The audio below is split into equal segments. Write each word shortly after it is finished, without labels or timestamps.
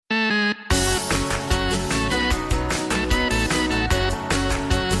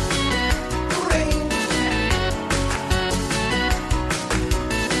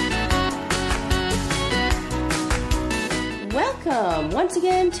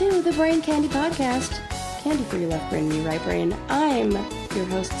to the Brain Candy Podcast. Candy for your left brain and your right brain. I'm your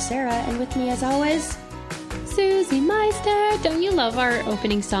host, Sarah, and with me, as always, Susie Meister. Don't you love our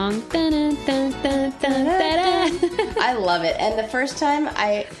opening song? Dun, dun, dun, dun, dun, dun. I love it. And the first time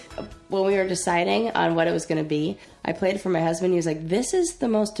when we were deciding on what it was going to be, I played it for my husband. He was like, "This is the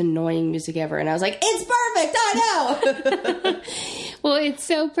most annoying music ever." And I was like, "It's perfect. I know." Well, it's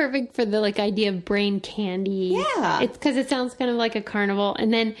so perfect for the idea of brain candy. Yeah. It's because it sounds kind of like a carnival.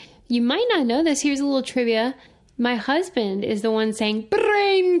 And then you might not know this. Here's a little trivia. My husband is the one saying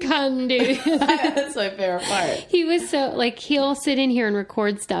brain candy. That's my favorite part. He was so he'll sit in here and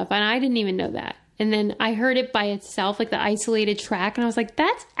record stuff, and I didn't even know that. And then I heard it by itself, the isolated track, and I was like,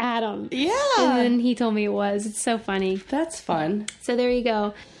 "That's Adam." Yeah. And then he told me it was. It's so funny. That's fun. So there you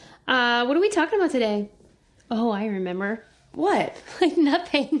go. What are we talking about today? Oh, I remember. What?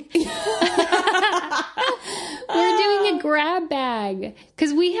 Nothing. We're doing a grab bag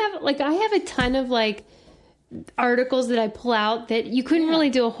because we have I have a ton of articles that I pull out that you couldn't really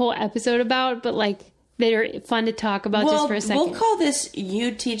do a whole episode about, but that are fun to talk about just for a second. We'll call this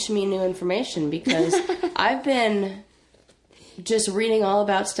 "You Teach Me New Information" because I've been just reading all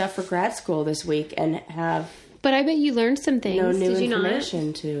about stuff for grad school this week and have. But I bet you learned some things. No new Did you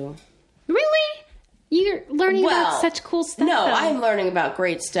information too. Really? You're learning about such cool stuff. No, though. I'm learning about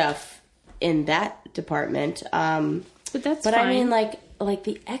great stuff in that department. But that's But fine. I mean,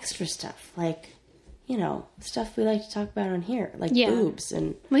 the extra stuff, stuff we like to talk about on here, boobs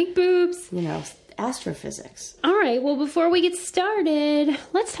and boobs. astrophysics. All right. Well, before we get started,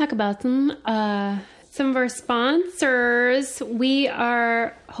 let's talk about some of our sponsors. We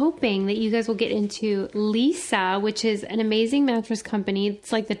are hoping that you guys will get into Leesa, which is an amazing mattress company.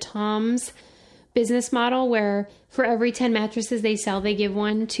 It's like the Tom's business model where for every 10 mattresses they sell, they give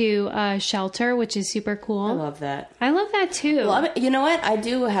one to a shelter, which is super cool. I love that. I love that too. Love it. You know what? I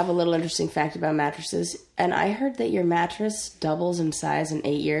do have a little interesting fact about mattresses, and I heard that your mattress doubles in size in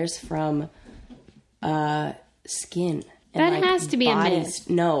 8 years from skin. And That has to be a myth.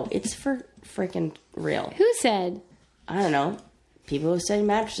 No, it's for freaking real. Who said? I don't know. People who study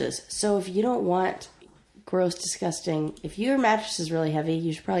mattresses. So if you don't want gross, disgusting, if your mattress is really heavy,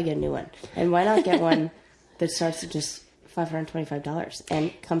 you should probably get a new one. And why not get one that starts at just $525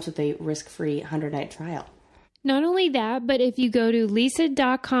 and comes with a risk-free 100-night trial? Not only that, but if you go to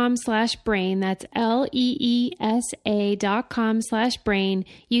leesa.com/brain, that's LEESA.com/brain,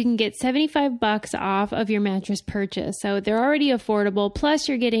 you can get $75 off of your mattress purchase. So they're already affordable. Plus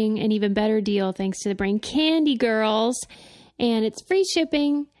you're getting an even better deal thanks to the Brain Candy Girls. And it's free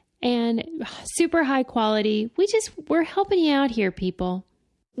shipping and super high quality. We're helping you out here, people.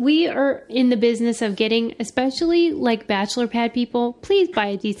 We are in the business of getting, especially bachelor pad people, please buy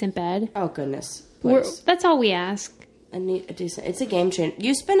a decent bed. Oh, goodness. Please. That's all we ask. It's a game changer.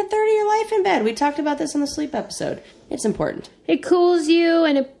 You spend a third of your life in bed. We talked about this in the sleep episode. It's important. It cools you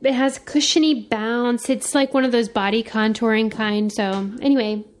and it has cushiony bounce. It's like one of those body contouring kind. So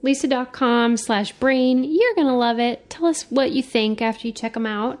anyway, leesa.com/brain. You're going to love it. Tell us what you think after you check them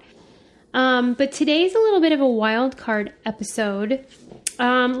out. But today's a little bit of a wild card episode.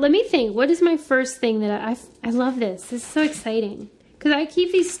 Let me think. What is my first thing that I love this. This is so exciting. Because I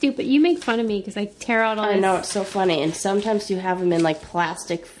keep these stupid... You make fun of me because I tear out all this. I know, it's so funny. And sometimes you have them in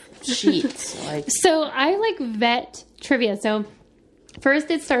plastic sheets. So I vet trivia. So first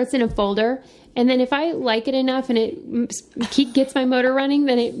it starts in a folder. And then if I like it enough and it gets my motor running,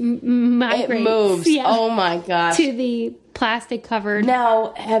 then it migrates. It moves. Yeah, oh my gosh. To the plastic covered.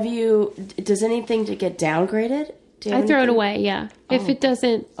 Now, does anything to get downgraded? I throw it away, yeah. Oh. If it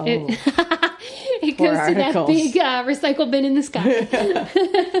doesn't, it goes to that big recycle bin in the sky.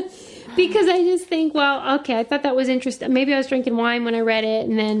 Because I just think, well, okay, I thought that was interesting. Maybe I was drinking wine when I read it,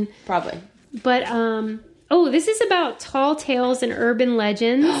 and then... Probably. But, this is about tall tales and urban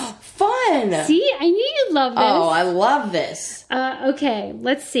legends. Fun! See? I knew you'd love this. Oh, I love this. Okay,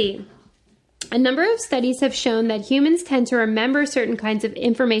 let's see. A number of studies have shown that humans tend to remember certain kinds of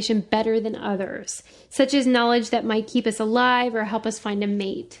information better than others, such as knowledge that might keep us alive or help us find a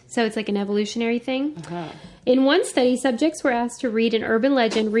mate. So it's like an evolutionary thing. Uh-huh. In one study, subjects were asked to read an urban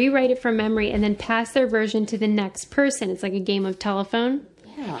legend, rewrite it from memory, and then pass their version to the next person. It's like a game of telephone.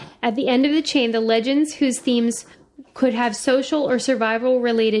 Yeah. At the end of the chain, the legends whose themes could have social or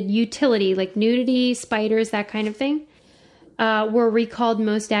survival-related utility, like nudity, spiders, that kind of thing, were recalled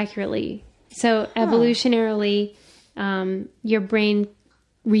most accurately. So evolutionarily, your brain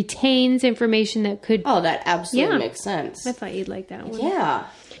retains information that could... Oh, that absolutely makes sense. I thought you'd like that one. Yeah.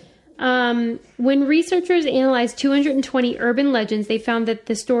 When researchers analyzed 220 urban legends, they found that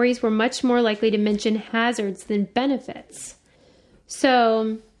the stories were much more likely to mention hazards than benefits.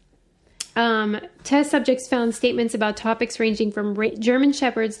 So Test subjects found statements about topics ranging from German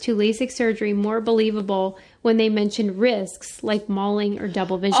shepherds to LASIK surgery more believable when they mentioned risks like mauling or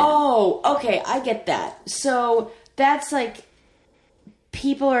double vision. Oh, okay, I get that. So that's like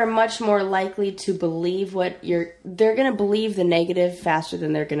people are much more likely to believe they're going to believe the negative faster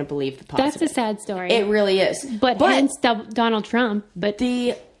than they're going to believe the positive. That's a sad story. It really is. But hence Donald Trump. But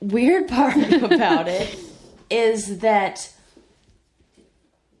the weird part about it is that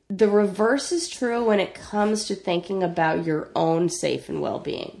the reverse is true when it comes to thinking about your own safe and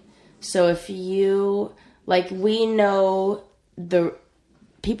well-being. So if you, we know the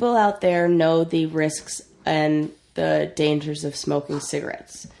people out there know the risks and the dangers of smoking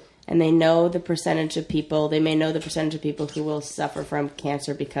cigarettes. And they know the percentage of people, they may know the percentage of people who will suffer from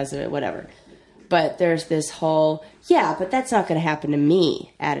cancer because of it, whatever. But there's this whole, yeah, but that's not going to happen to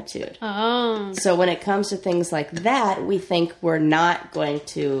me attitude. Oh. So when it comes to things like that, we think we're not going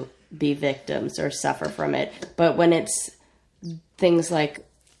to be victims or suffer from it. But when it's things like,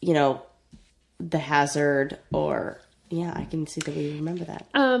 the hazard or, yeah, I can see that we remember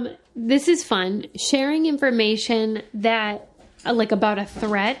that. This is fun. Sharing information that, about a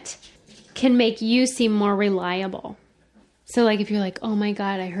threat can make you seem more reliable. So, if you're like, oh my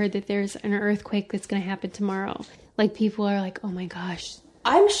God, I heard that there's an earthquake that's going to happen tomorrow. People are like, oh my gosh.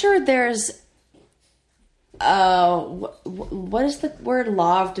 I'm sure there's, what is the word?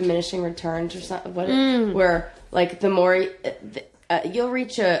 Law of diminishing returns or something? Where, the more, you'll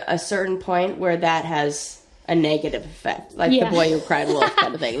reach a certain point where that has a negative effect. The boy who cried wolf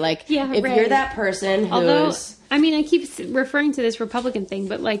kind of thing. If you're that person who's... Although, I keep referring to this Republican thing,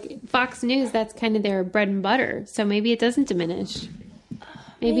 but Fox News, that's kind of their bread and butter. So maybe it doesn't diminish.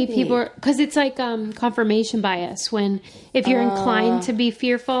 Maybe people are... Because it's confirmation bias. If you're inclined to be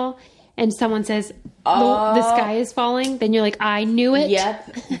fearful and someone says, the sky is falling, then you're like, I knew it.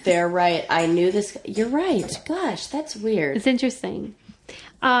 Yep, they're right. I knew this. You're right. Gosh, that's weird. It's interesting.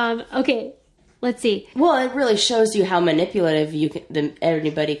 Okay. Let's see. Well, it really shows you how manipulative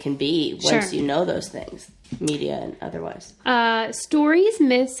anybody can be once you know those things, media and otherwise. Stories,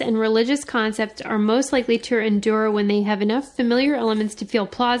 myths, and religious concepts are most likely to endure when they have enough familiar elements to feel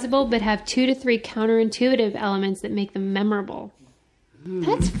plausible, but have 2 to 3 counterintuitive elements that make them memorable.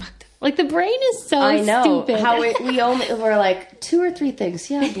 That's fucked up. The brain is so I know. stupid. How we're 2 or 3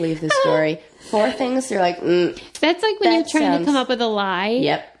 things. Yeah, I believe this story. 4 things, you're like, That's when you're trying to come up with a lie.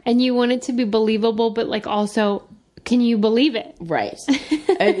 Yep. And you want it to be believable, but also, can you believe it? Right.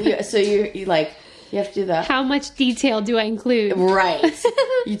 And so you have to do that. How much detail do I include? Right.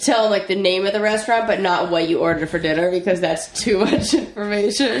 You tell them the name of the restaurant, but not what you ordered for dinner because that's too much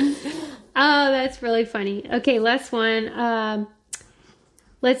information. Oh, that's really funny. Okay, last one.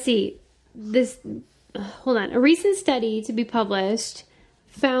 Let's see. Hold on. A recent study to be published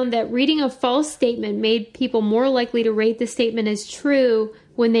found that reading a false statement made people more likely to rate the statement as true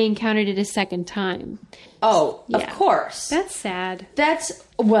when they encountered it a second time. Oh, yeah. Of course. That's sad.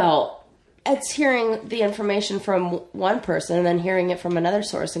 It's hearing the information from one person and then hearing it from another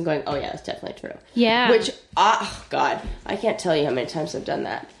source and going, oh yeah, it's definitely true. Yeah. Which, God, I can't tell you how many times I've done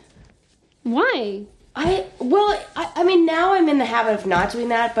that. Why? Now I'm in the habit of not doing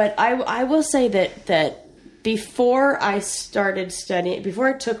that, but I will say that before I started studying, before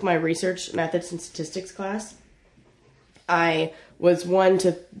I took my research methods and statistics class, I was one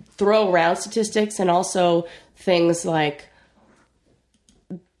to throw around statistics and also things like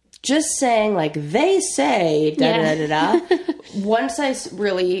just saying they say da-da-da-da-da. Once I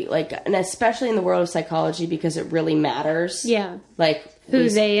really and especially in the world of psychology because it really matters. Yeah. Who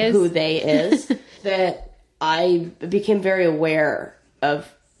they is that I became very aware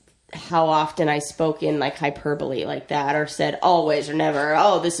of how often I spoke in hyperbole like that or said always or never.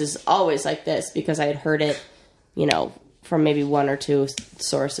 Oh, this is always like this because I had heard it, from maybe 1 or 2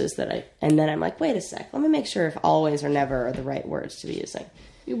 sources and then I'm like, wait a sec, let me make sure if always or never are the right words to be using.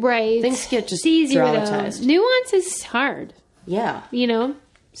 Right. Things get just easier, dramatized. Though. Nuance is hard. Yeah.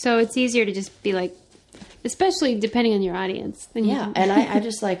 So it's easier to just be especially depending on your audience. Yeah. And I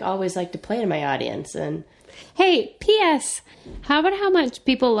just always like to play to my audience and. Hey, P.S. How about how much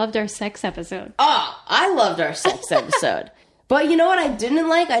people loved our sex episode? Oh, I loved our sex episode. But you know what I didn't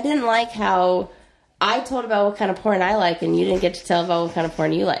like? I didn't like how I told about what kind of porn I like and you didn't get to tell about what kind of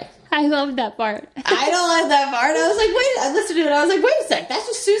porn you like. I love that part. I don't like that part. I was I listened to it and I was wait a sec. That's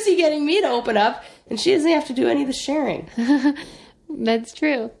just Susie getting me to open up and she doesn't have to do any of the sharing. That's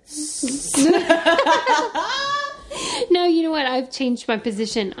true. No, you know what? I've changed my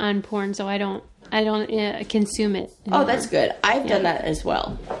position on porn, so I don't consume it anymore. Oh, that's good. I've done that as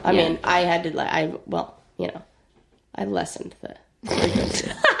well. I mean, I had to, I lessened the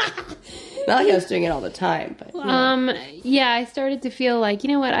frequency. Not like I was doing it all the time, but Yeah, I started to feel like, you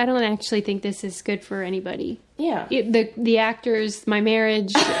know what? I don't actually think this is good for anybody. yeah. The actors, my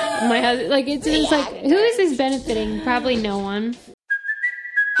marriage, my husband, like it's just like, who is this benefiting? Probably no one.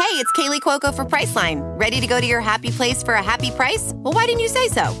 Hey, it's Kaylee Cuoco for Priceline. Ready to go to your happy place for a happy price? Well, why didn't you say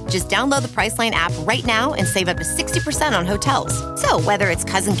so? Just download the Priceline app right now and save up to 60% on hotels. So whether it's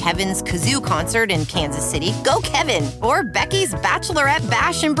Cousin Kevin's Kazoo Concert in Kansas City, go Kevin, or Becky's Bachelorette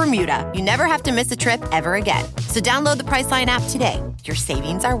Bash in Bermuda, you never have to miss a trip ever again. So download the Priceline app today. Your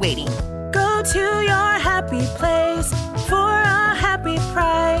savings are waiting. Go to your happy place for a happy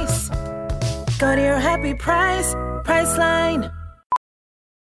price. Go to your happy price, Priceline.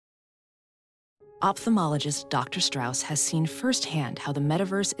 Ophthalmologist Dr. Strauss has seen firsthand how the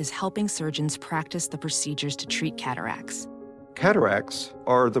metaverse is helping surgeons practice the procedures to treat cataracts. Cataracts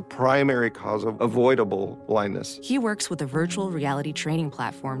are the primary cause of avoidable blindness. He works with a virtual reality training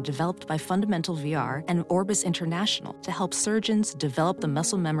platform developed by Fundamental VR and Orbis International to help surgeons develop the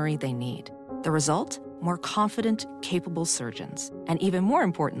muscle memory they need. The result? More confident, capable surgeons. And even more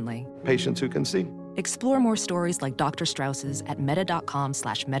importantly, Patients who can see. explore more stories like Dr. Strauss's at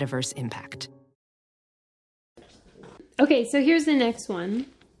meta.com/metaverseimpact. Okay, so here's the next one.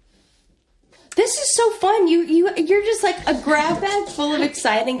 This is so fun. You're just like a grab bag full of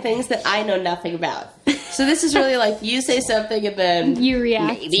exciting things that I know nothing about. So this is really like you say something and then You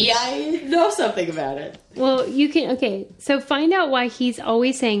react. maybe I know something about it. Well, so find out why he's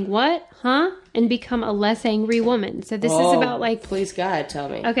always saying, what, huh? And become a less angry woman. So this is about like, Please God, tell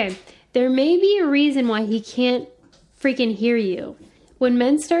me. okay, there may be a reason why he can't freaking hear you. When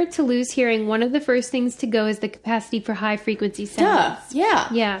men start to lose hearing, one of the first things to go is the capacity for high frequency Duh. sounds. Yeah.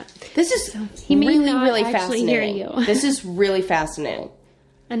 Yeah. This is he may really, not really actually hear fascinating. you. This is really fascinating.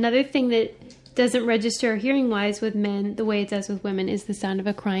 Another thing that doesn't register hearing wise with men the way it does with women is the sound of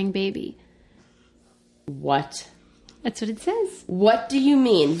a crying baby. What? That's what it says. What do you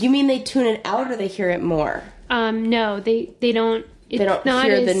mean? You mean they tune it out or they hear it more? No, they don't. It's They don't not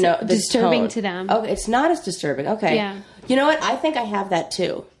hear as the disturbing tone. to them. Okay, it's not as disturbing. Okay. Yeah. You know what? I think I have that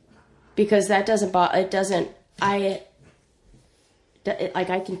too, because that doesn't. It doesn't. I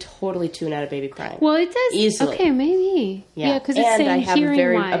can totally tune out a baby crying. Well, it does Easily. Okay, maybe. Yeah, because it's and saying I have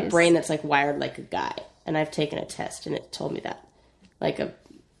hearing a wise. brain that's like wired like a guy, and I've taken a test and it told me that, like a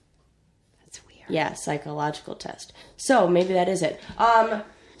That's weird. psychological test. So maybe that is it.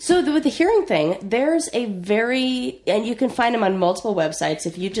 With the hearing thing, there's and you can find them on multiple websites.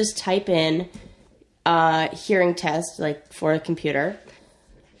 If you just type in hearing test, like for a computer,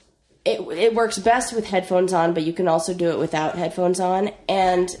 it works best with headphones on, but you can also do it without headphones on.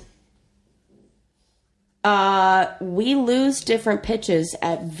 And we lose different pitches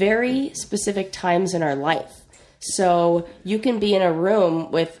at very specific times in our life. So you can be in a room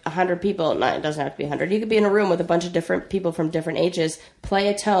with 100 people. No, it doesn't have to be 100. You could be in a room with a bunch of different people from different ages, play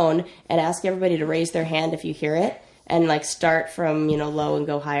a tone, and ask everybody to raise their hand if you hear it, and like start from low and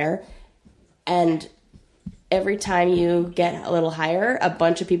go higher. And every time you get a little higher, a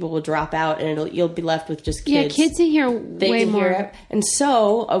bunch of people will drop out, and you'll be left with just kids. Yeah, kids in here They way can more. hear it. And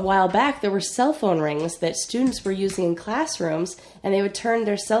so a while back, there were cell phone rings that students were using in classrooms, and they would turn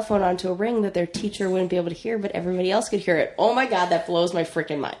their cell phone onto a ring that their teacher wouldn't be able to hear, but everybody else could hear it. Oh my God, that blows my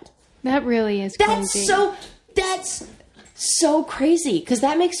freaking mind. That really is crazy. That's so crazy, because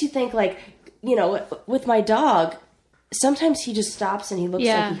that makes you think, like, with my dog, sometimes he just stops and he looks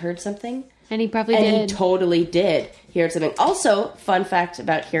like he heard something. And he probably And did. he totally did hear something. Also, fun fact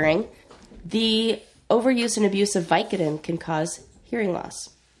about hearing, the overuse and abuse of Vicodin can cause hearing loss.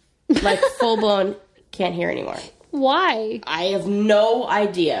 Like, full-blown can't hear anymore. Why? I have no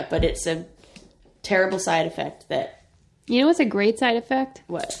idea, but it's a terrible side effect that... You know what's a great side effect?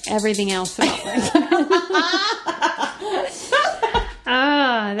 What? Everything else about Vicodin.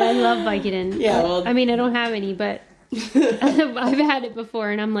 I love Vicodin. Yeah, well... I mean, I don't have any, but I've had it before,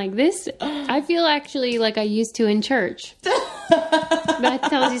 and I'm like, I feel actually like I used to in church. That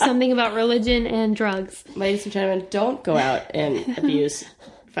tells you something about religion and drugs. Ladies and gentlemen, don't go out and abuse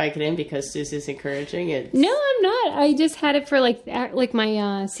Vicodin because Susie's encouraging it. No, I'm not. I just had it for like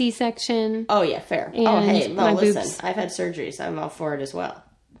my C-section. Oh, yeah, fair. And oh, hey, my listen, boobs. I've had surgery, so I'm all for it as well.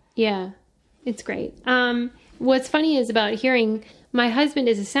 Yeah, it's great. What's funny is about hearing, my husband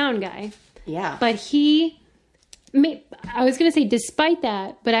is a sound guy. Yeah. But I was going to say despite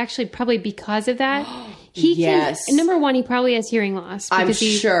that, but actually probably because of that, Yes. number one, he probably has hearing loss. I'm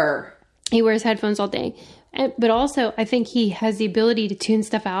sure. He wears headphones all day. But also, I think he has the ability to tune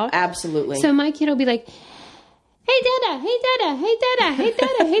stuff out. Absolutely. So my kid will be like, hey, Dada, hey, Dada, hey, Dada, hey,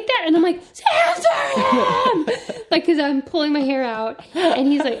 Dada, hey, Dada. And I'm like, answer him! Like, because I'm pulling my hair out. And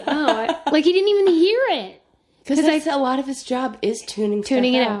he's like, like he didn't even hear it. Because a lot of his job is tuning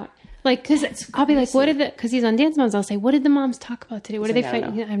it out. Like, because I'll be like, because he's on Dance Moms, I'll say, what did the moms talk about today? What did they fight?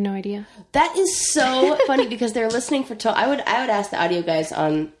 I have no idea. That is so funny because they're listening for, I would ask the audio guys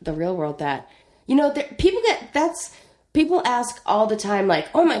on The Real World that, people ask all the time, like,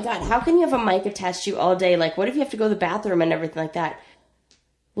 oh my God, how can you have a mic attached to you all day? Like, what if you have to go to the bathroom and everything like that?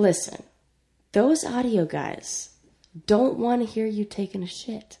 Listen, those audio guys don't want to hear you taking a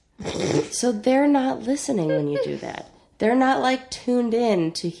shit. So they're not listening when you do that. They're not like tuned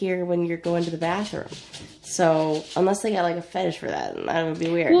in to hear when you're going to the bathroom. So unless they got like a fetish for that, that would be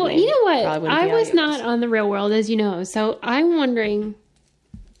weird. Well, you know what? I was not on The Real World, as you know. So I wonder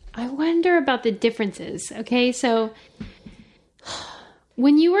about the differences. Okay. So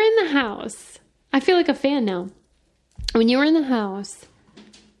when you were in the house, I feel like a fan now. When you were in the house,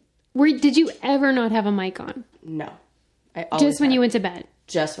 did you ever not have a mic on? No. Just when you went to bed?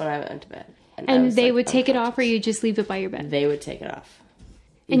 Just when I went to bed. And they would take it off, or you just leave it by your bed? They would take it off.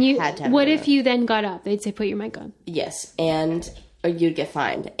 And what if you then got up? They'd say, put your mic on. Yes. And you'd get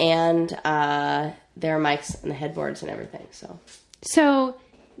fined. And there are mics and the headboards and everything. So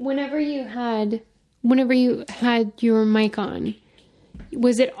whenever you had your mic on,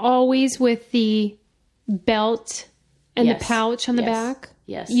 was it always with the belt and the pouch on the back?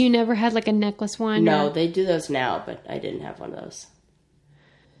 Yes. You never had like a necklace one? No, they do those now, but I didn't have one of those.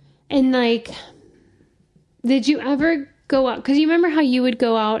 And like, did you ever go out? Because you remember how you would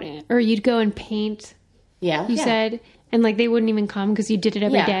go out, or you'd go and paint. Yeah. You said, and like they wouldn't even come because you did it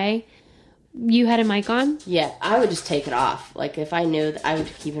every day. You had a mic on? Yeah, I would just take it off. Like if I knew that, I would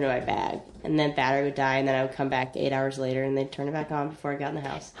keep it in my bag, and then battery would die, and then I would come back 8 hours later, and they'd turn it back on before I got in the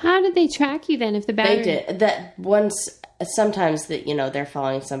house. How did they track you then? If the battery? They did that once. Sometimes that they're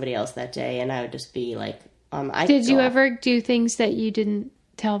following somebody else that day, and I would just be like, Did you ever do things that you didn't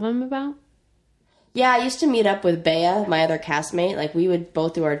tell them about? Yeah, I used to meet up with Bea, my other castmate. Like we would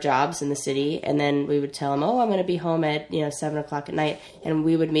both do our jobs in the city, and then we would tell them, I'm going to be home at 7:00 at night, and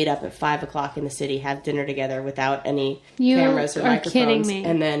we would meet up at 5:00 in the city, have dinner together without any cameras or microphones, kidding me.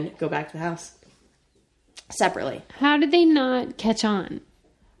 And then go back to the house separately. How did they not catch on?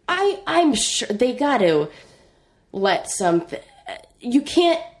 I'm sure they got to let something. You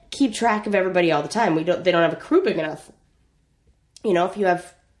can't keep track of everybody all the time. They don't have a crew big enough.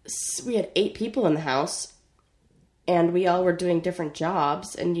 If we had 8 people in the house, and we all were doing different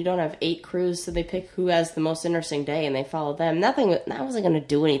jobs, and you don't have 8 crews, so they pick who has the most interesting day, and they follow them. That wasn't going to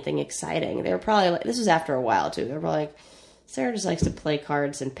do anything exciting. They were probably like, this was after a while, too. They were probably like, Sarah just likes to play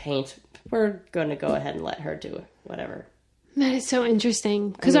cards and paint. We're going to go ahead and let her do it, whatever. That is so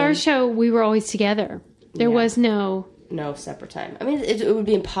interesting. Because our show, we were always together. There was no separate time. I mean, it would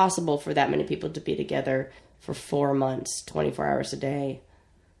be impossible for that many people to be together for 4 months, 24 hours a day,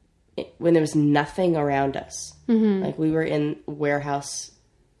 when there was nothing around us. Mm-hmm. Like we were in warehouse,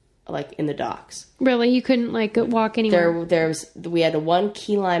 like in the docks. Really? You couldn't like walk anywhere? We had a 1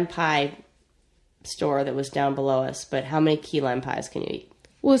 key lime pie store that was down below us, but how many key lime pies can you eat?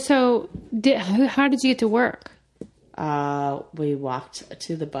 Well, so how did you get to work? We walked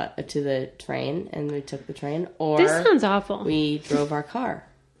to the train, and we took the train. Or this sounds awful. We drove our car.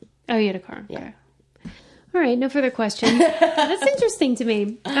 Oh, you had a car. Yeah. Okay. All right, no further questions. That's interesting to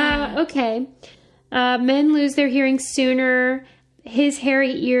me. Okay. Men lose their hearing sooner. His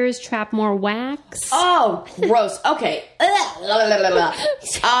hairy ears trap more wax. Oh, gross. Okay.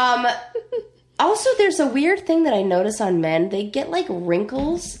 Also, there's a weird thing that I notice on men. They get like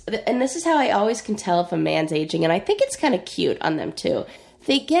wrinkles, and this is how I always can tell if a man's aging, and I think it's kind of cute on them too.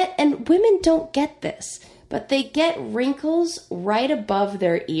 And women don't get this, but they get wrinkles right above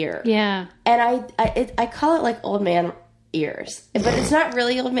their ear. Yeah. And I call it like old man ears, but it's not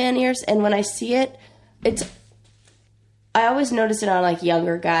really old man ears. And when I see it, I always notice it on like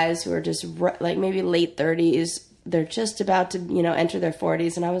younger guys who are just like maybe late 30s. They're just about to, enter their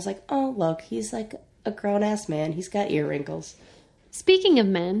 40s. And I was like, oh, look, he's like a grown-ass man. He's got ear wrinkles. Speaking of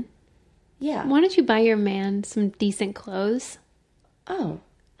men. Yeah. Why don't you buy your man some decent clothes? Oh.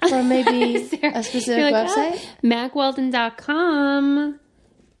 Or maybe a specific website? MacWeldon.com.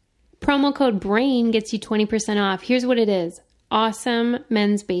 Promo code BRAIN gets you 20% off. Here's what it is. Awesome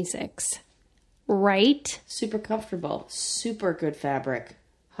men's basics. Right? Super comfortable. Super good fabric.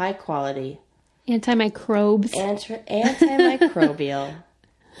 High quality. Antimicrobes. Antimicrobial.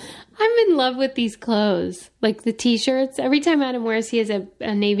 I'm in love with these clothes. Like the t-shirts. Every time Adam wears, he has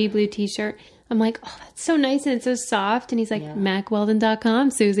a navy blue t-shirt. I'm like, oh, that's so nice and it's so soft. And he's like,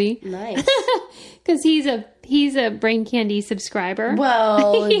 MacWeldon.com, Susie. Nice. Because he's a Brain Candy subscriber.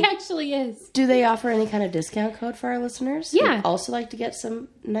 Well, he actually is. do they offer any kind of discount code for our listeners? Yeah. Who'd also like to get some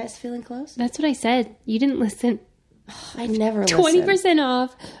nice feeling clothes? That's what I said. You didn't listen. I never 20%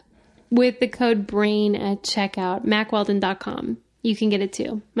 off with the code BRAIN at checkout, MacWeldon.com. You can get it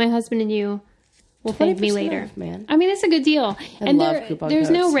too. My husband and you will thank me later. Off, man. I mean, it's a good deal. I love coupon there's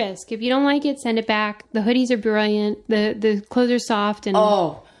codes. no risk. If you don't like it, send it back. The hoodies are brilliant. The clothes are soft and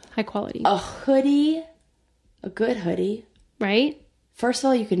high quality. A hoodie, a good hoodie. Right? First of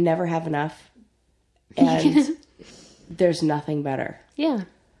all, you can never have enough. And there's nothing better. Yeah.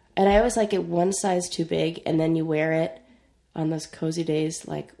 And I always like it one size too big, and then you wear it on those cozy days,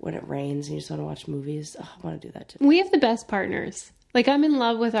 like when it rains and you just want to watch movies. Oh, I want to do that too. We have the best partners. Like, I'm in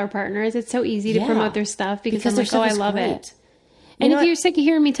love with our partners. It's so easy to promote their stuff because I'm their like, oh, stuff I is love great. it. And if you're sick of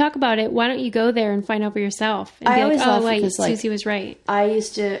hearing me talk about it, why don't you go there and find out for yourself? And be like, always oh, laugh wait, because, like, Susie was right. I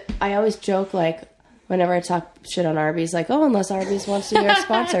always joke, like, whenever I talk shit on Arby's, like, oh, unless Arby's wants to be our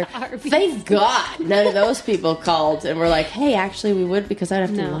sponsor. Thank God none of those people called and were like, hey, actually, we would because I'd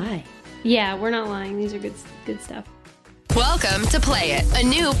have to lie. Yeah, we're not lying. These are good stuff. Welcome to Play It, a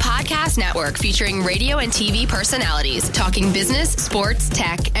new podcast network featuring radio and TV personalities talking business, sports,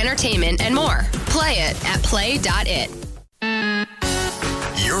 tech, entertainment, and more. Play it at play.it.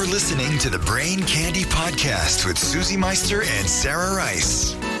 You're listening to the Brain Candy Podcast with Susie Meister and Sarah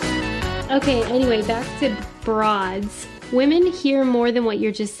Rice. Okay, anyway, back to broads. Women hear more than what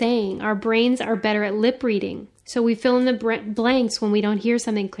you're just saying. Our brains are better at lip reading, so we fill in the blanks when we don't hear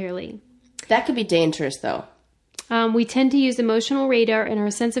something clearly. That could be dangerous, though. We tend to use emotional radar and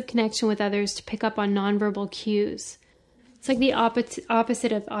our sense of connection with others to pick up on nonverbal cues. It's like the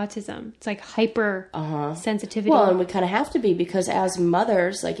opposite of autism. It's like hyper sensitivity. Well, and we kind of have to be because as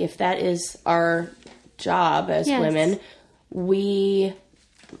mothers, like if that is our job as women,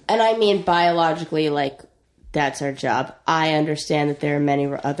 and I mean biologically, like that's our job. I understand that there are many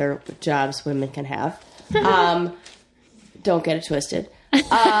other jobs women can have. Don't get it twisted.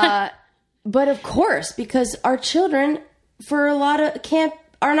 But of course, because our children, for a lot of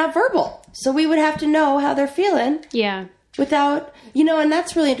are not verbal, so we would have to know how they're feeling. Yeah. Without, and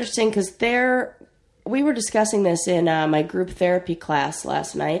that's really interesting because we were discussing this in my group therapy class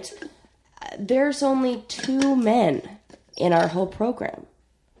last night. There's only 2 men in our whole program,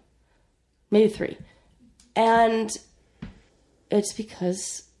 maybe 3, and it's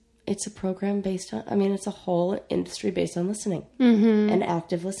because it's a program based on. I mean, it's a whole industry based on listening and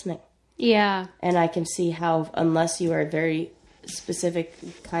active listening. Yeah. And I can see how, unless you are a very specific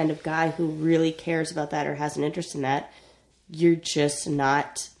kind of guy who really cares about that or has an interest in that, you're just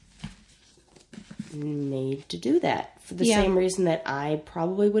not made to do that. For the same reason that I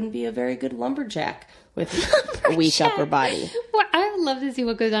probably wouldn't be a very good lumberjack with a weak upper body. Well, I would love to see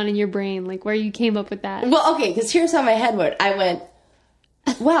what goes on in your brain, like where you came up with that. Well, okay, because here's how my head went. I went,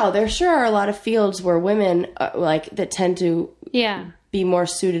 wow, there sure are a lot of fields where women, that tend to... Yeah. be more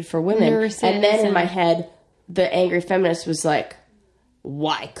suited for women. Nurses and then in my head, the angry feminist was like,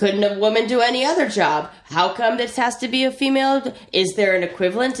 why couldn't a woman do any other job? How come this has to be a female? Is there an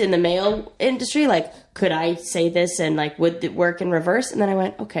equivalent in the male industry? Like, could I say this and would it work in reverse? And then I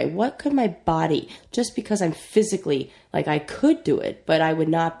went, okay, what could my body, just because I'm physically, I could do it, but I would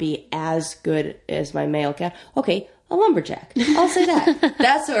not be as good as my male cat. Okay, a lumberjack. I'll say that.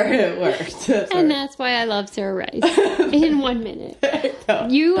 That's where it worked. That's why I love Sarah Rice. In 1 minute.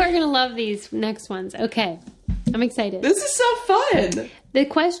 You are going to love these next ones. Okay. I'm excited. This is so fun. The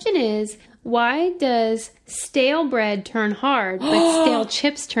question is, why does stale bread turn hard, but stale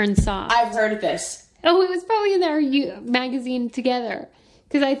chips turn soft? I've heard of this. Oh, it was probably in our magazine together.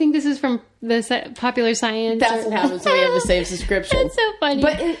 Because I think this is from the Popular Science. That's what happens when we have the same subscription. That's so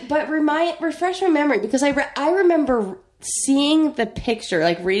funny. But refresh my memory, because I remember seeing the picture,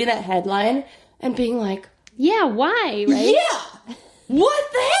 reading that headline, and being like, yeah, why, right? Yeah!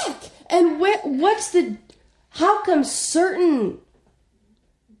 What the heck? And how come certain,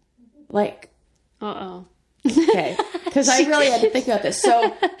 Uh-oh. Okay, because I really had to think about this.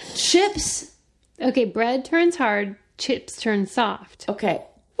 So, chips... Okay, bread turns hard, chips turn soft. Okay.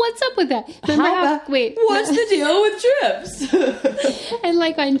 What's up with that? What's the deal with chips? And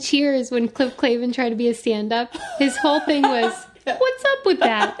on Cheers, when Cliff Clavin tried to be a stand-up, his whole thing was, what's up with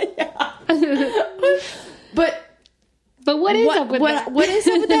that? But what is up with that? What is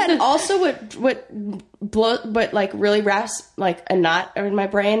up with that? Also, what really wraps a knot in my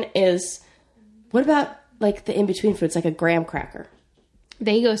brain is, what about the in-between foods, like a graham cracker?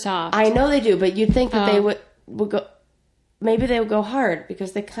 They go soft. I know they do, but you'd think that they would go. maybe they would go hard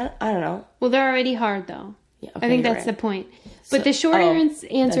because they kind of, I don't know. Well, they're already hard, though. Yeah, I think you're that's right. the point. But the shorter answer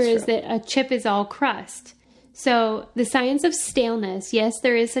that's is true. that a chip is all crust. So the science of staleness, yes,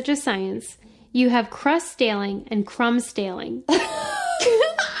 there is such a science. You have crust staling and crumb staling. What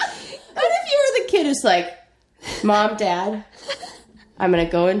if you were the kid who's like, Mom, Dad, I'm going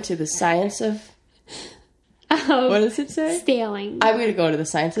to go into the science of... What does it say? Staling. I'm going to go into the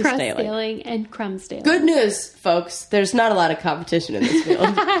science of Crust staling. staling and crumb staling. Good news, folks. There's not a lot of competition in this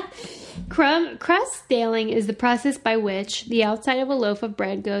field. Crust staling is the process by which the outside of a loaf of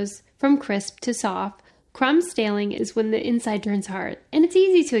bread goes from crisp to soft. Crumb staling is when the inside turns hard. And it's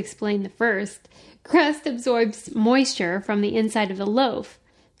easy to explain the first. Crust absorbs moisture from the inside of the loaf.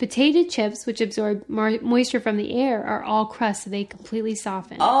 Potato chips, which absorb moisture from the air, are all crust, so they completely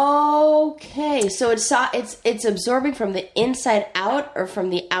soften. Okay, so it's absorbing from the inside out or from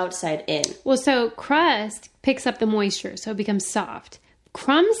the outside in? Well, so crust picks up the moisture, so it becomes soft.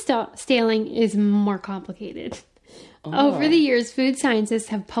 Crumb staling is more complicated. Over the years, food scientists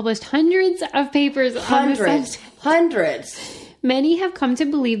have published hundreds of papers on the subject. Hundreds. Many have come to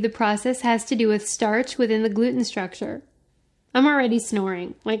believe the process has to do with starch within the gluten structure. I'm already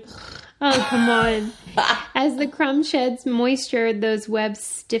snoring. Like, oh, come on. As the crumb sheds moisture, those webs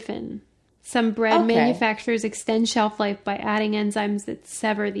stiffen. Some bread manufacturers extend shelf life by adding enzymes that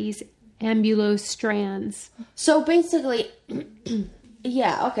sever these ambulose strands. So basically,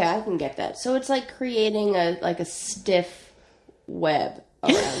 yeah, okay, I can get that. So it's like creating a stiff web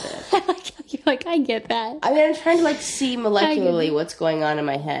around it. You're like, I get that. I mean, I'm trying to like see molecularly what's going on in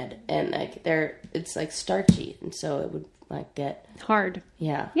my head, and like it's like starchy, and so it would like get hard.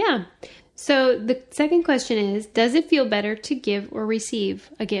 Yeah. Yeah. So the second question is, does it feel better to give or receive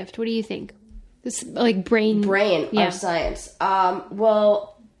a gift? What do you think? This like brain of science.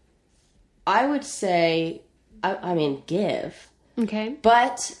 Well, I would say, I mean, give. Okay.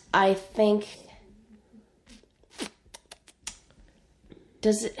 But I think,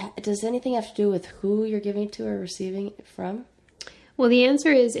 does anything have to do with who you're giving to or receiving it from? Well, the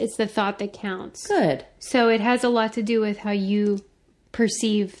answer is it's the thought that counts. Good. So it has a lot to do with how you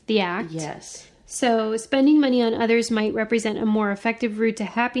perceive the act. Yes. So spending money on others might represent a more effective route to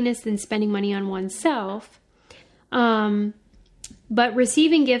happiness than spending money on oneself. But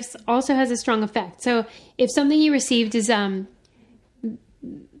receiving gifts also has a strong effect. So if something you received is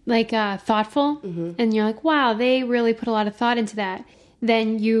thoughtful, and you're like, wow, they really put a lot of thought into that,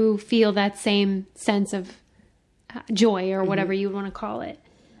 then you feel that same sense of joy or whatever you would want to call it.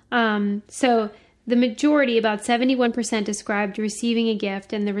 So the majority, about 71%, described receiving a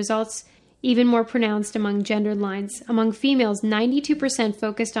gift, and the results even more pronounced among gendered lines. Among females, 92%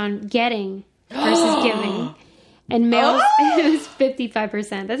 focused on getting versus giving. And males, it was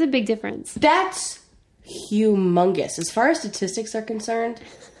 55%. That's a big difference. That's humongous. As far as statistics are concerned,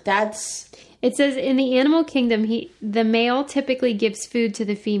 that's... It says in the animal kingdom, the male typically gives food to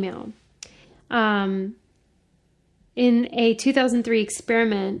the female. In a 2003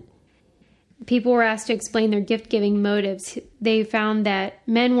 experiment, people were asked to explain their gift-giving motives. They found that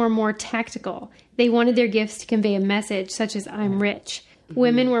men were more tactical. They wanted their gifts to convey a message, such as, I'm rich.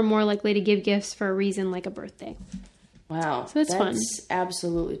 Women were more likely to give gifts for a reason like a birthday. Wow. So that's fun. That's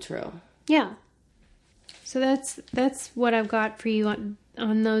absolutely true. Yeah. So that's what I've got for you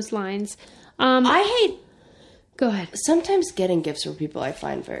on those lines. I hate... Go ahead. Sometimes getting gifts from people I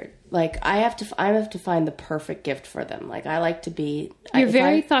find very... Like, I have to find the perfect gift for them. Like, I like to be... You're a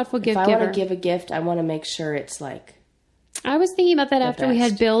very thoughtful gift giver. If I want to give a gift, I want to make sure it's like... I was thinking about that after we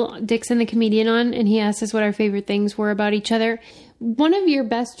had best. Bill Dixon, the comedian, on, and he asked us what our favorite things were about each other. One of your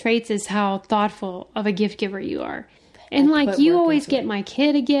best traits is how thoughtful of a gift giver you are. And like, you always get my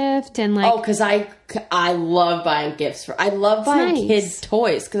kid a gift, and like... Oh, because I love buying gifts I love buying kids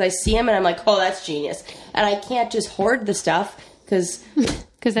toys, because I see them and I'm like, oh, that's genius. And I can't just hoard the stuff, because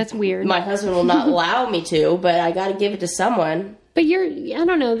that's weird. My husband will not allow me to, but I got to give it to someone. But I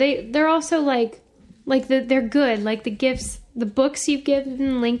don't know, they're also they're good. Like the gifts, the books you've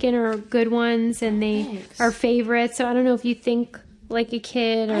given Lincoln are good ones, and they are favorites. So I don't know if you think like a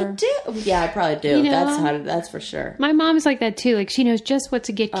kid or... I do. Yeah, I probably do. You know? That's for sure. My mom's like that too. Like, she knows just what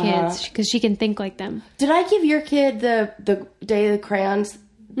to get kids because she can think like them. Did I give your kid the Day of the Crayons?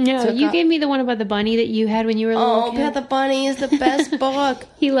 No, you gave me the one about the bunny that you had when you were a little kid. Oh, Pet the Bunny is the best book.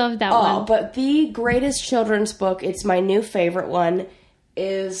 He loved that one. Oh, but the greatest children's book, it's my new favorite one,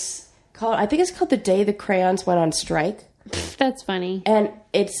 is called, I think it's called The Day the Crayons Went on Strike. That's funny. And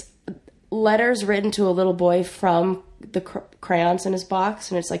it's letters written to a little boy from the crayons in his box,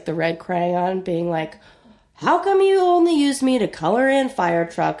 and it's like the red crayon being like, how come you only use me to color in fire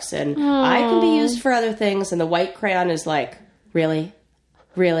trucks and I can be used for other things? And the white crayon is like, really?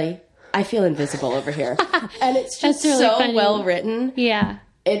 I feel invisible over here. And it's just really so funny. well written. Yeah.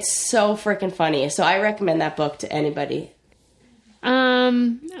 It's so freaking funny. So I recommend that book to anybody.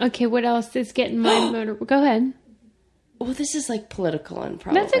 Okay, what else is getting my motor? Go ahead. Well, this is like political and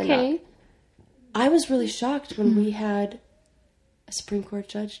probably That's okay. not. I was really shocked when we had a Supreme Court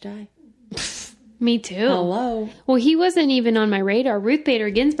judge die. Me too. Hello. Well, he wasn't even on my radar. Ruth Bader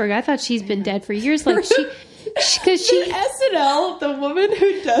Ginsburg, I thought she's been dead for years. Like because she SNL, the woman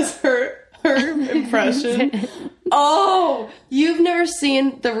who does her impression. Oh, you've never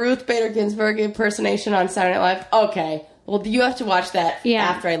seen the Ruth Bader Ginsburg impersonation on Saturday Night Live? Okay. Well, you have to watch that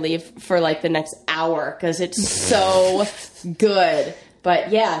after I leave for like the next hour because it's so good. But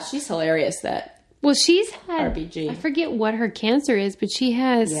yeah, she's hilarious. Well, she's had RBG. I forget what her cancer is, but she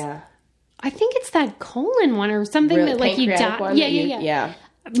has. Yeah. I think it's that colon one or something Really? that like you Pancreatic die. one that yeah.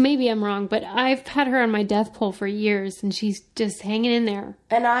 Maybe I'm wrong, but I've had her on my death poll for years, and she's just hanging in there.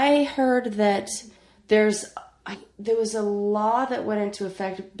 And I heard that there was a law that went into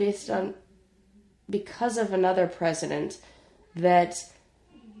effect because of another president that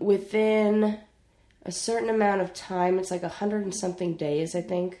within a certain amount of time, it's like 100 and something days, I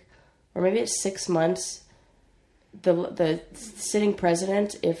think, or maybe it's 6 months, the sitting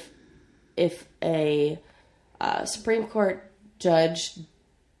president, if a Supreme Court judge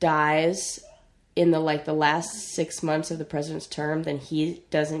dies in the last 6 months of the president's term, then he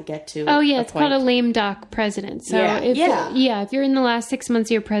doesn't get to it's called a lame duck president. So if you're in the last 6 months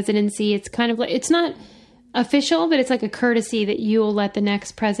of your presidency, it's kind of like, it's not official, but it's like a courtesy that you will let the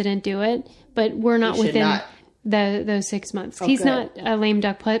next president do it, but we're not within those 6 months. He's not a lame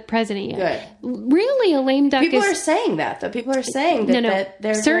duck president yet. Good. Really, a lame duck People are saying that, though. People are saying that, that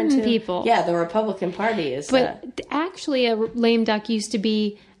they're certain people. Yeah, the Republican Party is. But actually, a lame duck used to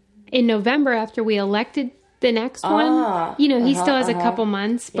be in November after we elected the next one. You know, he still has a couple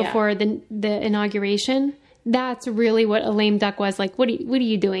months before the inauguration. That's really what a lame duck was. Like, what are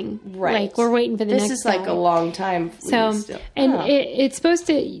you doing? Right. Like, we're waiting for the next This is like guy. a long time. So, and it's supposed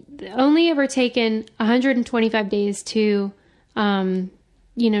to only ever taken 125 days to,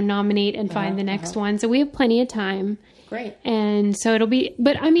 nominate and find the next one. So we have plenty of time. Great. And so it'll be,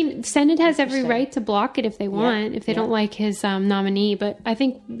 but I mean, Senate has every right to block it if they want, if they don't like his nominee. But I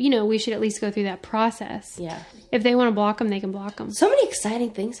think, we should at least go through that process. Yeah. If they want to block them, they can block them. So many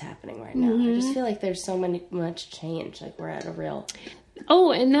exciting things happening right now. I just feel like there's much change. Like we're at a real.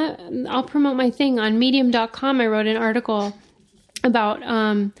 Oh, and that I'll promote my thing on Medium.com. I wrote an article about,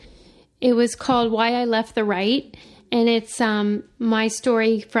 it was called Why I Left the Right. And it's my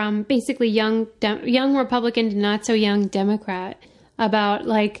story from basically young Republican to not so young Democrat about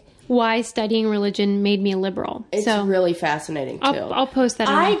like why studying religion made me a liberal. It's really fascinating too. I'll post that.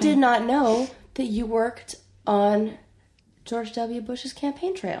 I did not know that you worked on George W. Bush's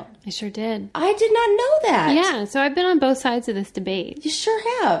campaign trail. I sure did. I did not know that. Yeah, so I've been on both sides of this debate. You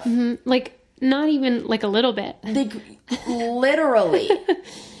sure have. Mm-hmm. Like not even like a little bit. Literally.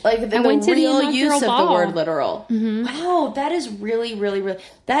 Like the real use of the word literal. Mm-hmm. Wow, that is really, really, really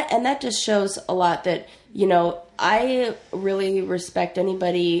that just shows a lot that, I really respect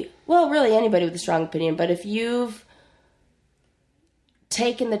anybody with a strong opinion, but if you've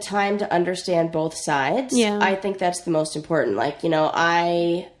taken the time to understand both sides, I think that's the most important. Like,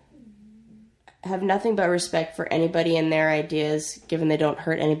 I have nothing but respect for anybody and their ideas, given they don't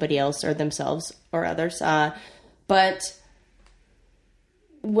hurt anybody else or themselves or others. But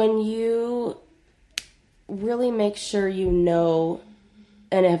when you really make sure you know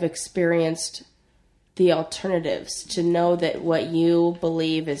and have experienced the alternatives to know that what you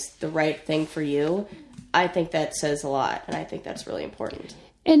believe is the right thing for you, I think that says a lot, and I think that's really important.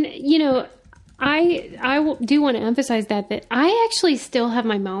 And, I do want to emphasize that I actually still have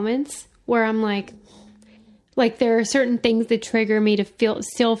my moments where I'm like there are certain things that trigger me to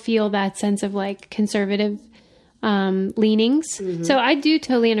still feel that sense of like conservative leanings. Mm-hmm. So I do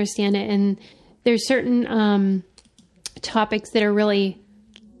totally understand it. And there's certain topics that are really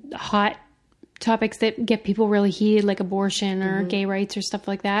hot topics that get people really heated, like abortion or gay rights or stuff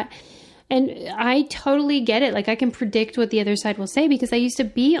like that. And I totally get it. Like I can predict what the other side will say because I used to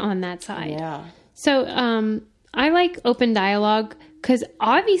be on that side. Yeah. So I like open dialogue because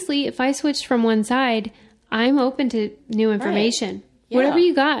obviously if I switched from one side, I'm open to new information. Right. Yeah. Whatever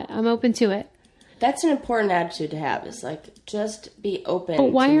you got, I'm open to it. That's an important attitude to have, is like just be open.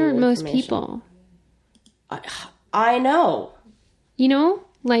 But why to aren't new most people? I know.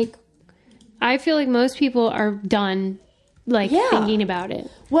 Like I feel like most people are done thinking about it.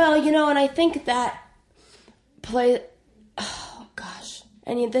 Well, and I think that play. Oh gosh,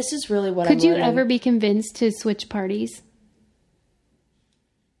 I mean, this is really what. Could I'm you learning. ever be convinced to switch parties?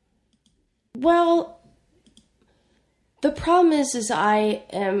 Well, the problem is I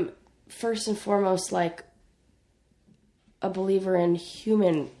am first and foremost like a believer in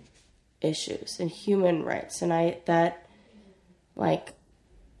human issues and human rights, and I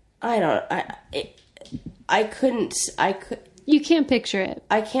couldn't. You can't picture it.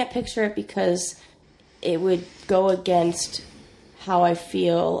 I can't picture it because it would go against how I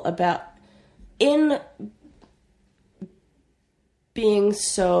feel about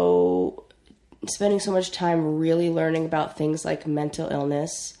spending so much time really learning about things like mental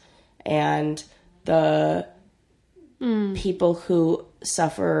illness and the people who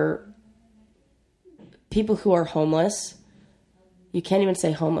suffer, people who are homeless. You can't even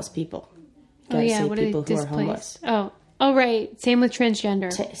say homeless people. You gotta say what are people they who are homeless. Oh, right. Same with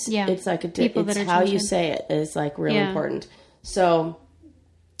transgender. Yeah, It's like people that it's are how you transgender. say it is like really Yeah. important. So,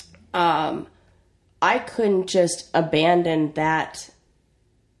 I couldn't just abandon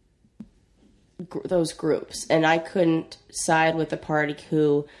those groups, and I couldn't side with a party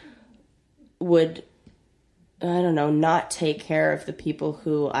who would, I don't know, not take care of the people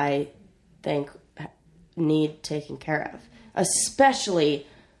who I think need taken care of. Especially,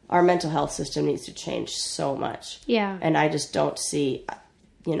 our mental health system needs to change so much. Yeah. And I just don't see,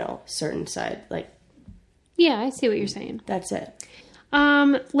 certain side, like, Yeah, I see what you're saying. that's it.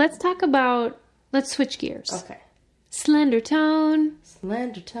 Let's switch gears. Okay. Slender tone.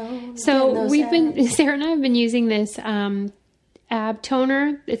 Slender tone. So Sarah and I have been using this ab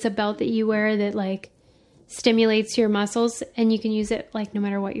toner. It's a belt that you wear that like stimulates your muscles, and you can use it like no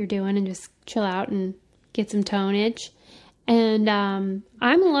matter what you're doing and just chill out and get some tonage. And I'm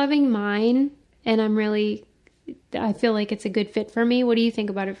loving mine, and I feel like it's a good fit for me. What do you think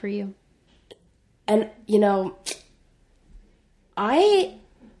about it for you? And, I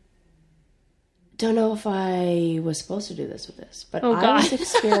don't know if I was supposed to do this with this, but Oh, I was God.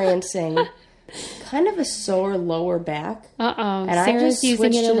 experiencing kind of a sore lower back. Uh-oh. And I Sarah's just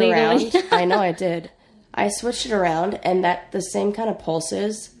using switched it illegally. around. I know I did. I switched it around, and the same kind of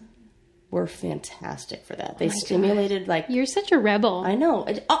pulses were fantastic for that. They stimulated like... You're such a rebel. I know.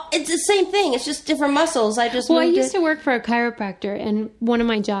 It's the same thing. It's just different muscles. I just Well, I moved used it. to work for a chiropractor, and one of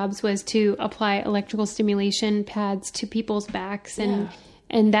my jobs was to apply electrical stimulation pads to people's backs, and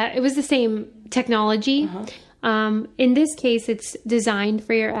that it was the same technology. In this case, it's designed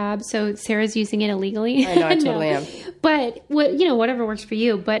for your abs, so Sarah's using it illegally. I know, I totally am. But whatever works for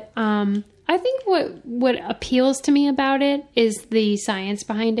you. But I think what appeals to me about it is the science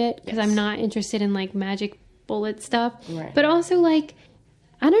behind it, because I'm not interested in like magic bullet stuff. Right. But also like,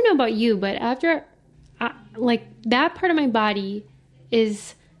 I don't know about you, but after like that part of my body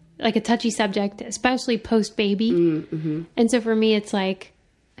is like a touchy subject, especially post baby. Mm-hmm. And so for me, it's like,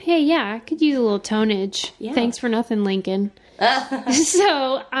 hey, yeah, I could use a little tonage. Yeah. Thanks for nothing, Lincoln.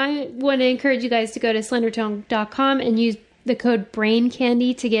 So I want to encourage you guys to go to slendertone.com and use the code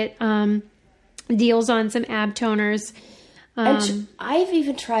BRAINCANDY to get deals on some ab toners. And I've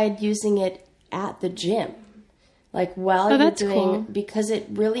even tried using it at the gym. Like while you're that's doing... cool. Because it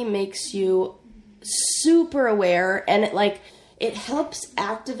really makes you super aware, and it helps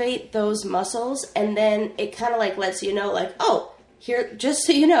activate those muscles, and then it kind of like lets you know, like, oh, here, just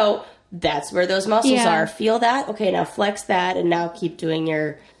so you know, that's where those muscles Yeah. are. Feel that? Okay, now flex that, and now keep doing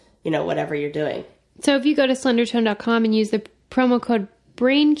your, whatever you're doing. So if you go to slendertone.com and use the promo code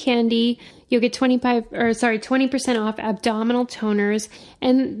BRAINCANDY, you'll get 20% off abdominal toners.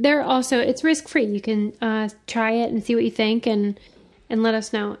 And they're also, it's risk-free. You can try it and see what you think and let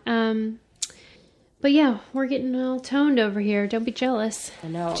us know. But yeah, we're getting all toned over here. Don't be jealous. I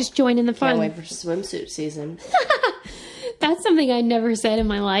know. Just join in the fun. Can't wait for swimsuit season. That's something I never said in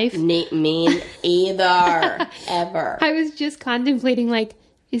my life. Mean either. Ever. I was just contemplating, like,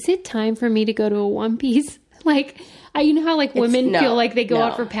 is it time for me to go to a one piece? Like, you know how like women feel like they go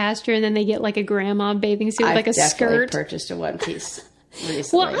out for pasture and then they get like a grandma bathing suit with like a definitely skirt. Purchased a one piece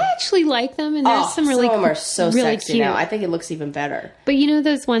recently. Well, I actually like them, and there's some really some of them cool, are so really sexy cute. now. I think it looks even better. But you know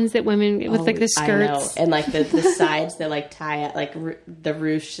those ones that women with like the I know. skirts. And like the sides that like tie up, like the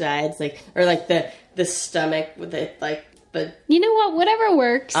ruche sides, like, or like the stomach with it, like the. You know what? Whatever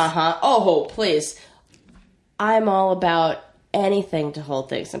works. Oh, please. I'm all about anything to hold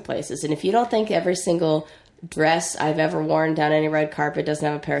things in places. And if you don't think every single dress I've ever worn down any red carpet doesn't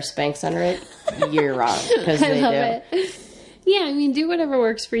have a pair of Spanx under it, you're wrong. Because I they love do. it. Yeah, I mean, do whatever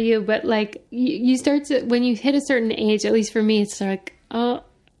works for you. But like, you start to, when you hit a certain age, at least for me, it's like, oh,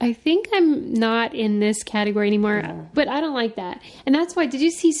 I think I'm not in this category anymore, but I don't like that. And that's why, did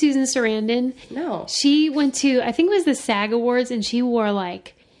you see Susan Sarandon? No. She went to, I think it was the SAG Awards, and she wore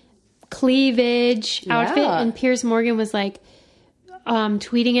like cleavage outfit, and Piers Morgan was like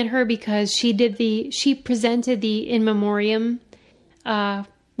tweeting at her because she presented the in memoriam,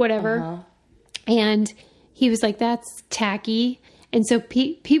 whatever. And he was like, that's tacky. And so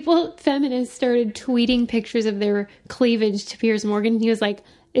feminists started tweeting pictures of their cleavage to Piers Morgan. He was like,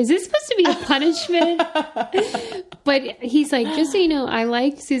 is this supposed to be a punishment? But he's like, just so you know, I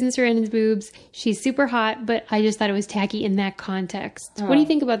like Susan Sarandon's boobs. She's super hot, but I just thought it was tacky in that context. What do you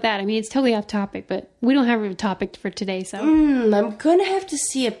think about that? I mean, it's totally off topic, but we don't have a topic for today, so. I'm going to have to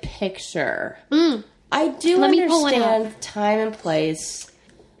see a picture. I do understand time and place.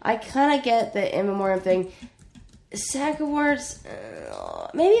 I kind of get the in memoriam thing. SAG Awards,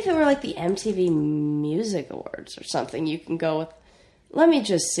 maybe if it were like the MTV Music Awards or something, you can go with. Let me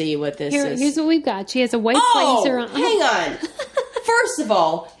just see what this is. Here's what we've got. She has a white blazer on. Hang on. First of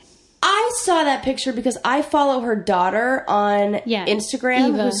all, I saw that picture because I follow her daughter on Instagram,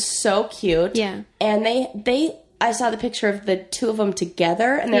 Eva. who's so cute. Yeah. And I saw the picture of the two of them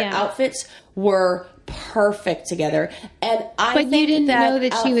together, and their outfits were perfect together. And But you didn't know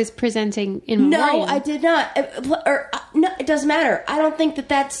that she was presenting in memoriam. No, I did not. No, it doesn't matter. I don't think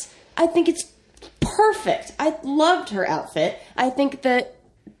that's. I think it's perfect. I loved her outfit. I think that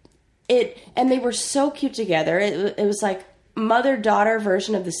and they were so cute together. It was like mother-daughter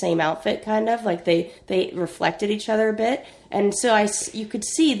version of the same outfit, kind of like they reflected each other a bit. And so you could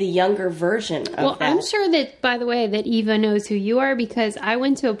see the younger version of that. Well, I'm sure that, by the way, that Eva knows who you are because I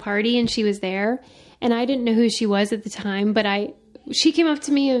went to a party and she was there, and I didn't know who she was at the time, but she came up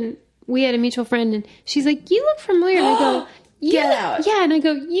to me and we had a mutual friend, and she's like, "You look familiar." And I go, Get out. Yeah, and I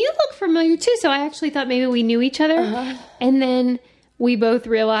go, "You look familiar too." So I actually thought maybe we knew each other. And then we both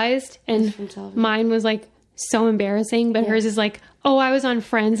realized, and mine was like so embarrassing, but hers is like, "Oh, I was on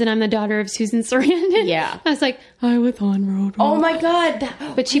Friends and I'm the daughter of Susan Sarandon." Yeah. I was like, "I was on Road. Oh my God.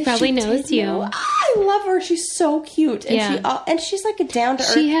 But she probably knows you. I love her. She's so cute. And and she's like a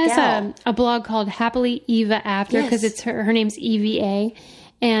down-to-earth She has gal. a blog called Happily Eva After because it's her name's EVA.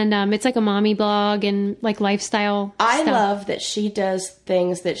 And it's like a mommy blog and like lifestyle I stuff. love that she does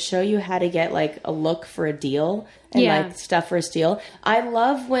things that show you how to get like a look for a deal and like stuff for a steal. I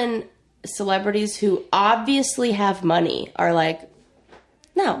love when celebrities who obviously have money are like,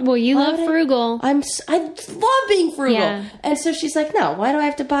 no. Well, you love frugal. I love being frugal. Yeah. And so she's like, no, why do I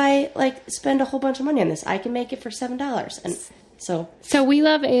have to spend a whole bunch of money on this? I can make it for $7. And so we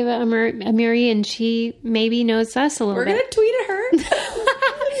love Ava Amiri, and she maybe knows us a little we're bit. going to tweet at her.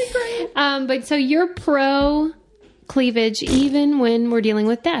 That'd be great. But so you're pro cleavage even when we're dealing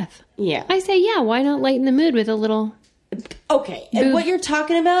with death. Yeah. I say, why not lighten the mood with a little... Okay. And what you're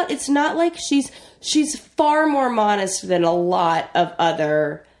talking about, it's not like she's far more modest than a lot of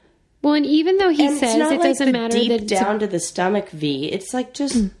other... Well, and even though he says it like doesn't matter deep that down to the stomach V, it's like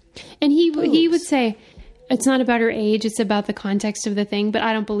just... And he would say... It's not about her age, it's about the context of the thing, but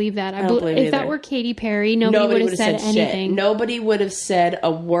I don't believe that. I don't believe if either. that were Katy Perry, nobody would have said anything. Shit. Nobody would have said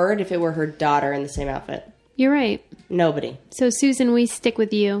a word if it were her daughter in the same outfit. You're right. Nobody. So, Susan, we stick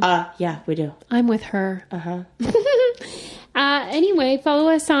with you. Yeah, we do. I'm with her. Anyway, follow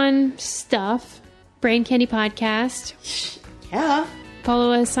us on stuff. Brain Candy Podcast. Yeah.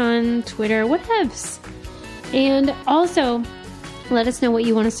 Follow us on Twitter. Whatevs. And also... let us know what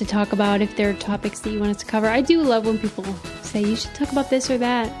you want us to talk about if there are topics that you want us to cover. I do love when people say, you should talk about this or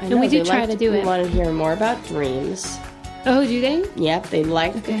that. And we do try to do it. They want to hear more about dreams. Oh, do they? Yep, they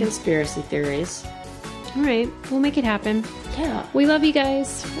like the conspiracy theories. All right. We'll make it happen. Yeah. We love you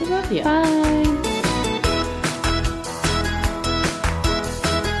guys. We love you. Bye.